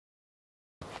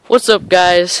What's up,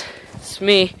 guys? It's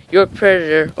me, your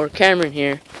predator, or Cameron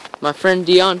here. My friend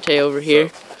Deontay over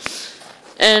here.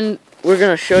 And we're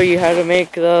gonna show you how to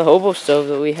make the hobo stove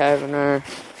that we have in our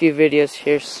few videos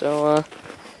here. So,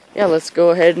 yeah, let's go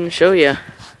ahead and show you.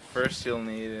 First you'll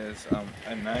need is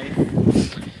a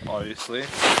knife, obviously,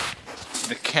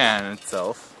 the can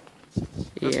itself.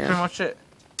 That's pretty much it.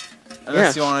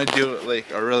 Unless you want to do it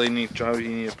like a really neat job, you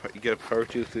need to get a power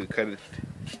tool to cut it.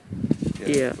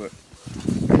 Yeah. But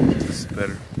it's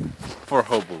better for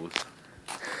hobos.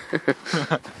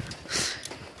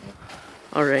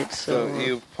 Alright, so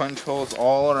you punch holes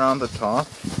all around the top,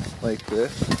 like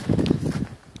this,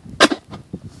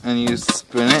 and you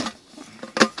spin it,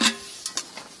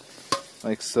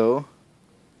 like so.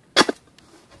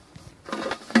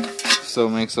 So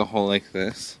it makes a hole like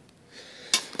this.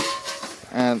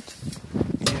 And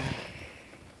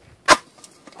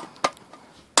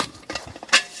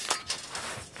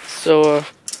so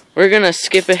we're gonna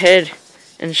skip ahead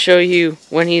and show you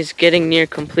when he's getting near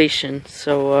completion.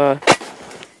 So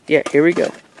yeah, here we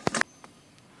go.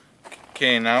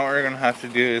 okay, now what we're gonna have to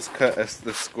do is cut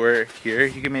the square here.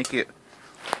 You can make it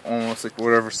almost like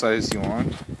whatever size you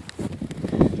want.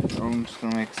 I'm just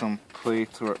gonna make some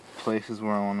plates or places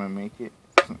where I want to make it,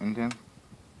 some indent.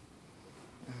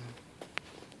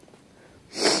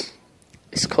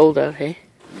 It's cold out, hey?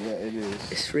 Yeah, it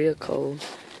is. It's real cold.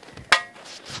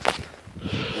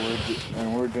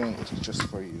 We're doing it just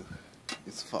for you.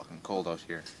 It's fucking cold out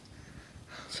here.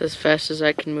 It's as fast as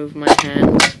I can move my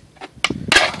hands.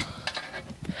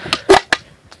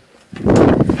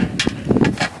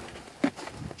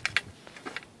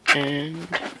 And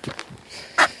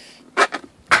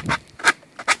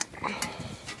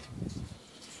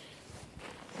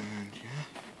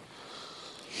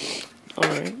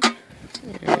alright.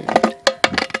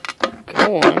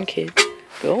 Go on, kid.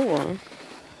 Go on.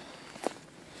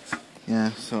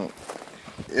 Yeah, so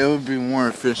it would be more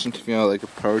efficient if you had like a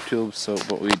power tool,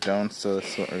 but we don't, so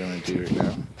that's what we're gonna do right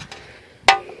now.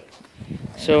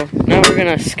 So now we're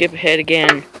gonna skip ahead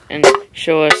again and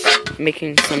show us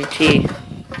making some tea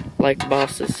like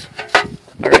bosses.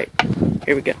 Alright,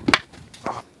 here we go.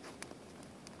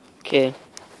 Okay.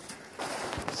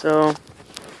 So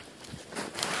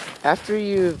after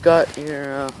you've got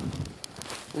your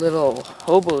little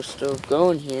hobo stove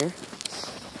going here,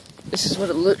 this is what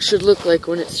it should look like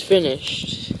when it's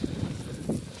finished.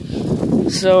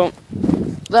 So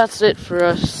that's it for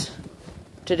us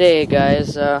today,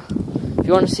 guys. If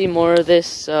you want to see more of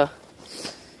this,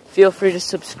 feel free to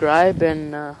subscribe,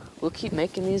 and we'll keep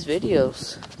making these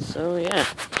videos. So yeah,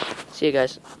 see you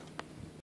guys.